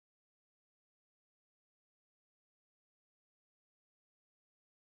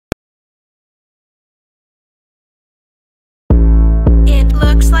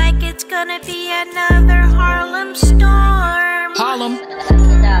gonna be another Harlem storm. Harlem?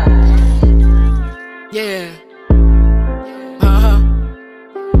 Yeah.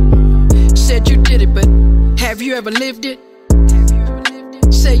 Said you did it, but have you ever lived it?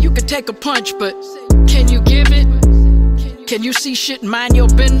 Say you could take a punch, but can you give it? Can you see shit and mind your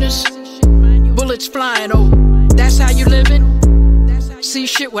business? Bullets flying, oh, that's how you living? See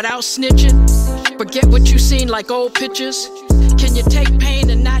shit without snitching? Forget what you seen like old pictures? Can you take pain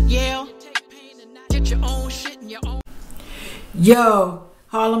and not yell? Get your own shit in your own... Yo,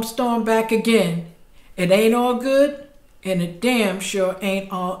 Harlem Storm back again. It ain't all good, and it damn sure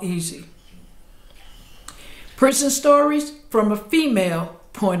ain't all easy. Prison stories from a female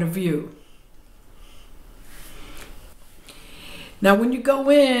point of view. Now, when you go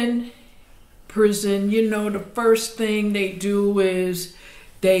in prison, you know the first thing they do is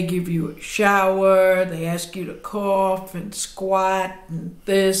they give you a shower, they ask you to cough and squat and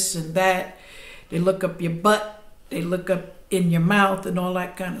this and that. They look up your butt, they look up in your mouth and all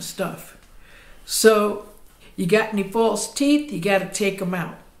that kind of stuff. So, you got any false teeth, you got to take them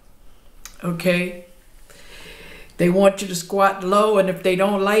out, okay? They want you to squat low, and if they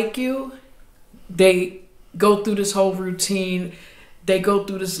don't like you, they go through this whole routine. They go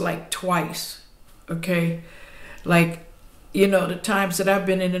through this like twice, okay? Like, you know, the times that I've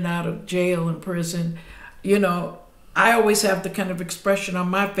been in and out of jail and prison, you know, I always have the kind of expression on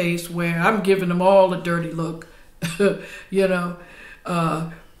my face where I'm giving them all a dirty look, you know,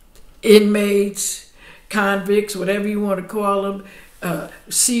 inmates, convicts, whatever you want to call them,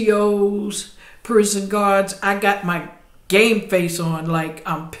 COs, prison guards. I got my game face on, like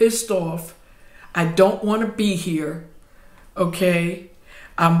I'm pissed off. I don't want to be here, okay?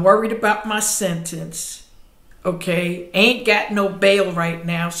 I'm worried about my sentence, okay? Ain't got no bail right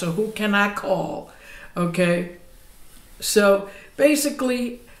now, so who can I call, okay? So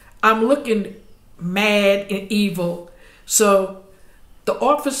basically, I'm looking mad and evil. So the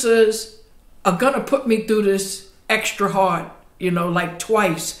officers are going to put me through this extra hard, you know, like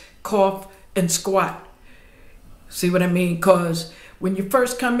twice, cough and squat. See what I mean? Because when you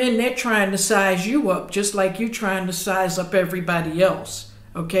first come in, they're trying to size you up just like you're trying to size up everybody else.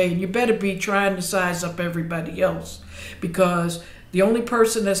 Okay? And you better be trying to size up everybody else, because the only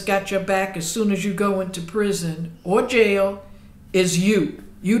person that's got your back as soon as you go into prison or jail is you.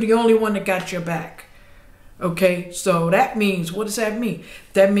 You the only one that got your back. Okay? So that means, what does that mean?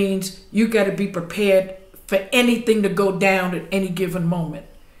 That means you got to be prepared for anything to go down at any given moment.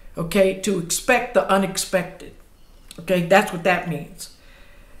 Okay, to expect the unexpected. Okay, that's what that means.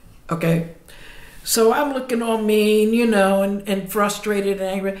 Okay, so I'm looking all mean, you know, and frustrated and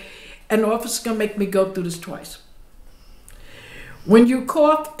angry, and the officer's gonna make me go through this twice. When you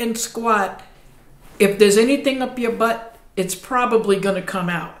cough and squat, if there's anything up your butt, it's probably gonna come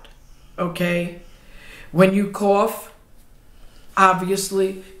out. Okay, when you cough,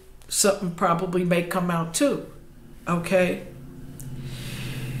 obviously something probably may come out too. Okay.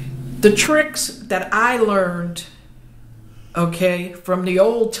 The tricks that I learned, okay, from the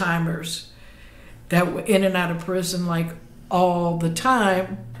old timers that were in and out of prison like all the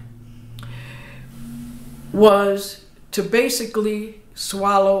time, was to basically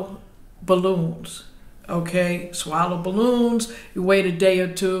swallow balloons, okay? Swallow balloons, you wait a day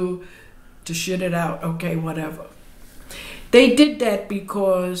or two to shit it out, okay, whatever. They did that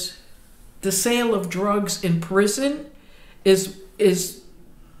because the sale of drugs in prison is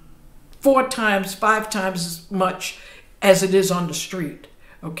 4 times, 5 times as much as it is on the street,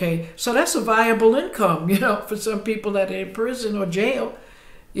 okay? So that's a viable income, you know, for some people that are in prison or jail,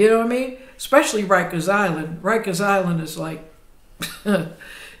 you know what I mean? Especially Rikers Island. Rikers Island is like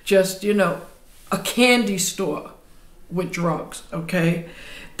just, you know, a candy store with drugs, okay?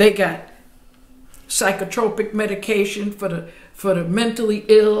 They got psychotropic medication for the mentally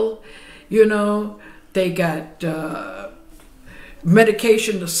ill, you know? They got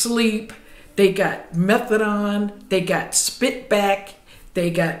medication to sleep, they got methadone, they got spit back, they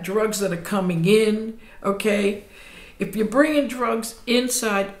got drugs that are coming in, okay? If you're bringing drugs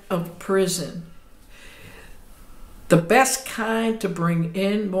inside of prison, the best kind to bring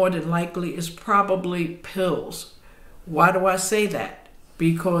in, more than likely, is probably pills. Why do I say that?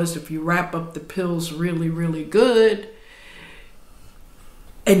 Because if you wrap up the pills really, really good,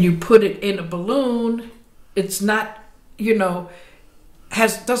 and you put it in a balloon, it's not, you know,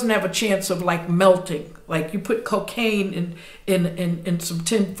 doesn't have a chance of like melting. Like you put cocaine in some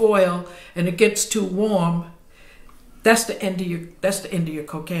tin foil and it gets too warm, that's the end of your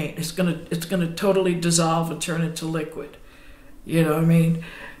cocaine. It's gonna totally dissolve and turn into liquid. You know what I mean?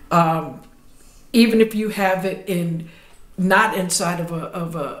 Even if you have it not inside of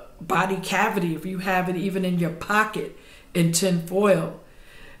a body cavity, if you have it even in your pocket in tin foil,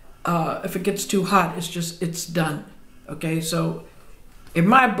 if it gets too hot, it's done. Okay, so in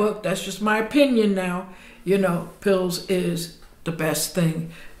my book, that's just my opinion now, you know, pills is the best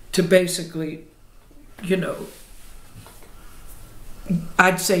thing to basically, you know,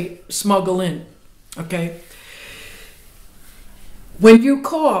 I'd say smuggle in, okay? When you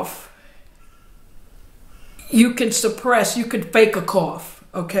cough, you can suppress, you can fake a cough,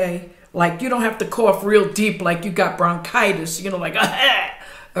 okay? Like, you don't have to cough real deep like you got bronchitis, you know, like, ah,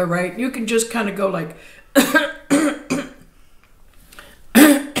 all right? You can just kind of go like,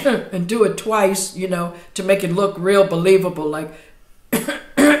 and do it twice, you know, to make it look real believable, like,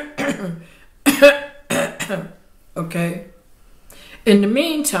 okay? In the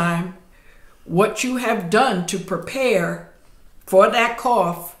meantime, what you have done to prepare for that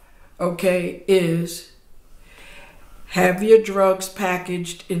cough, okay, is have your drugs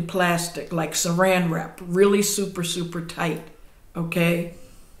packaged in plastic, like saran wrap, really super, super tight, okay?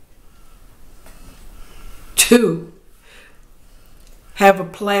 2, have a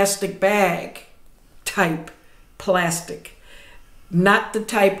plastic bag type plastic, not the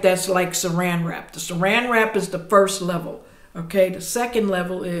type that's like saran wrap. The saran wrap is the first level, okay? The second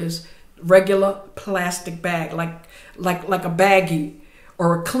level is regular plastic bag, like a baggie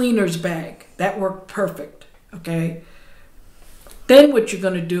or a cleaner's bag. That worked perfect, okay? Then what you're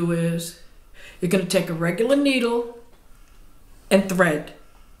going to do is you're going to take a regular needle and thread.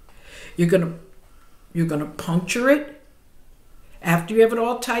 You're going to puncture it after you have it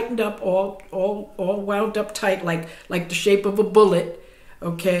all tightened up, all wound up tight, like the shape of a bullet,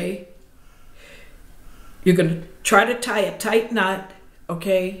 okay? You're going to try to tie a tight knot,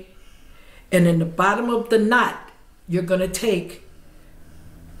 okay? And in the bottom of the knot, you're going to take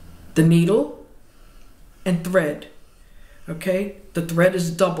the needle and thread, okay? The thread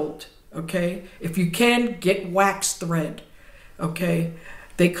is doubled, okay? If you can, get wax thread, okay?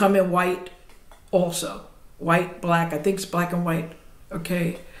 They come in white also. White, black, I think it's black and white,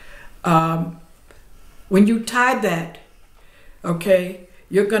 okay? When you tie that, okay,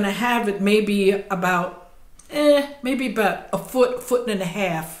 you're going to have it maybe about a foot and a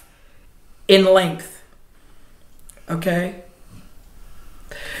half in length, okay?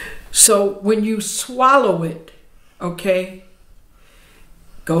 So when you swallow it, okay,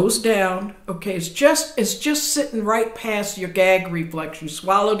 goes down, okay, it's just sitting right past your gag reflex. You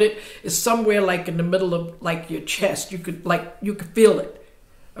swallowed it, it's somewhere like in the middle of like your chest. You could feel it,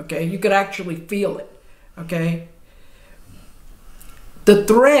 okay? You could actually feel it, okay? The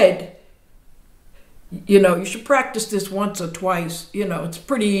thread, you know, you should practice this once or twice, you know, it's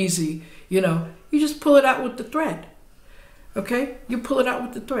pretty easy, you know. You just pull it out with the thread, okay? You pull it out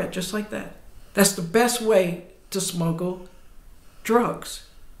with the thread, just like that. That's the best way to smuggle drugs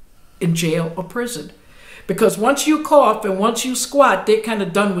in jail or prison. Because once you cough and once you squat, they're kind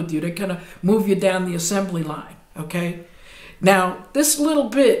of done with you. They kind of move you down the assembly line, okay? Now, this little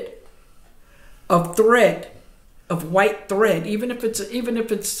bit of thread, of white thread, even if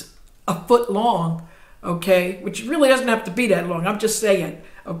it's a foot long, okay, which really doesn't have to be that long, I'm just saying,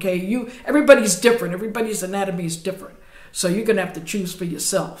 okay, everybody's different, everybody's anatomy is different, so you're gonna have to choose for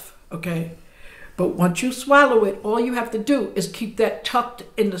yourself, okay? But once you swallow it, all you have to do is keep that tucked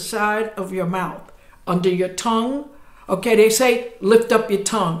in the side of your mouth, under your tongue, okay? They say lift up your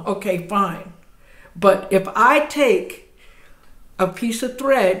tongue, okay, fine. But if I take a piece of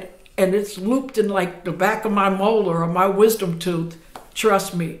thread and it's looped in like the back of my molar or my wisdom tooth,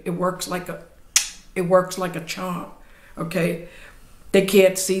 trust me, it works like a charm, okay? They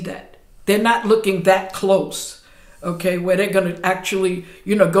can't see that. They're not looking that close, okay, where they're going to actually,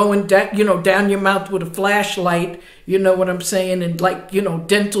 you know, go in down your mouth with a flashlight, you know what I'm saying, and like, you know,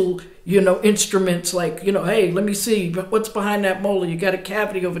 dental, you know, instruments like, you know, hey, let me see, what's behind that molar? You got a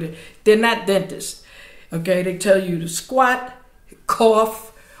cavity over there. They're not dentists, okay? They tell you to squat,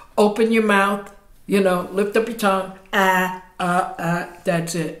 cough, open your mouth, you know, lift up your tongue,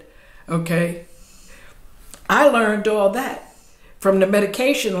 that's it, okay? I learned all that from the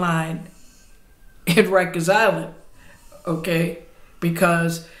medication line in Rikers Island, okay?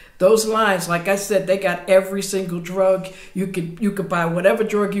 Because those lines, like I said, they got every single drug. You could buy whatever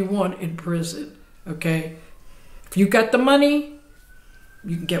drug you want in prison, okay? If you got the money,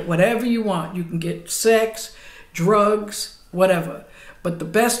 you can get whatever you want. You can get sex, drugs, whatever. But the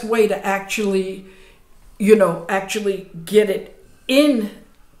best way to actually, you know, actually get it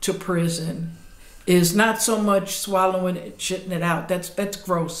into prison is not so much swallowing it, shitting it out. That's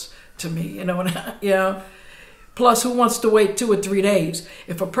gross to me, you know. You know. Plus, who wants to wait 2 or 3 days?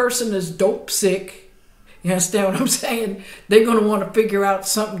 If a person is dope sick, You understand what I'm saying? They're going to want to figure out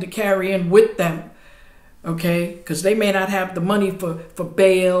something to carry in with them. Okay, because they may not have the money for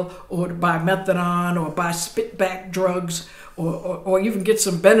bail or to buy methadone or buy spit back drugs or even get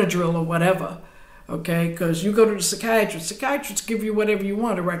some Benadryl or whatever. Okay, because you go to the psychiatrists give you whatever you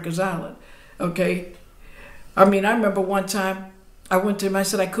want at Rikers Island. Okay, I mean, I remember one time I went to him, I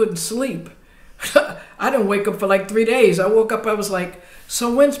said I couldn't sleep. I didn't wake up for like 3 days. I woke up, I was like,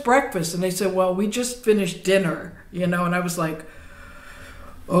 so when's breakfast? And they said, well, we just finished dinner, and I was like,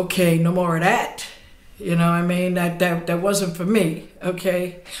 okay, no more of that. You know what I mean? That wasn't for me,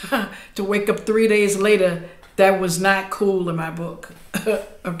 okay? To wake up 3 days later, that was not cool in my book,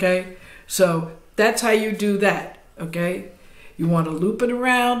 okay? So that's how you do that, okay? You want to loop it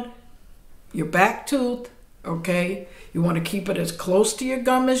around your back tooth, okay? You want to keep it as close to your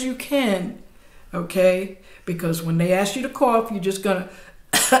gum as you can, okay? Because when they ask you to cough, you're just going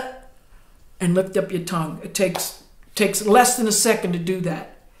to and lift up your tongue. It takes less than a second to do that.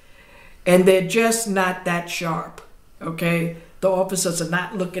 And they're just not that sharp, okay? The officers are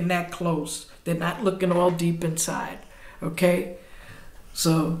not looking that close. They're not looking all deep inside, okay?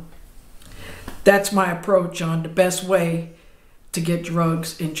 So that's my approach on the best way to get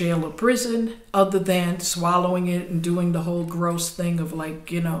drugs in jail or prison, other than swallowing it and doing the whole gross thing of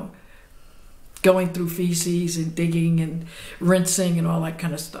going through feces and digging and rinsing and all that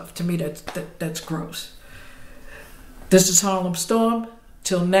kind of stuff. To me, that's gross. This is Harlem Storm.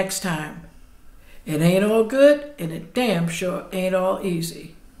 Till next time, it ain't all good, and it damn sure ain't all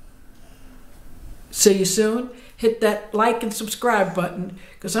easy. See you soon. Hit that like and subscribe button,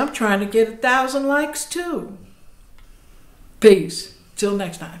 because I'm trying to get 1,000 likes too. Peace. Till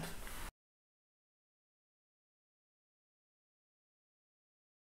next time.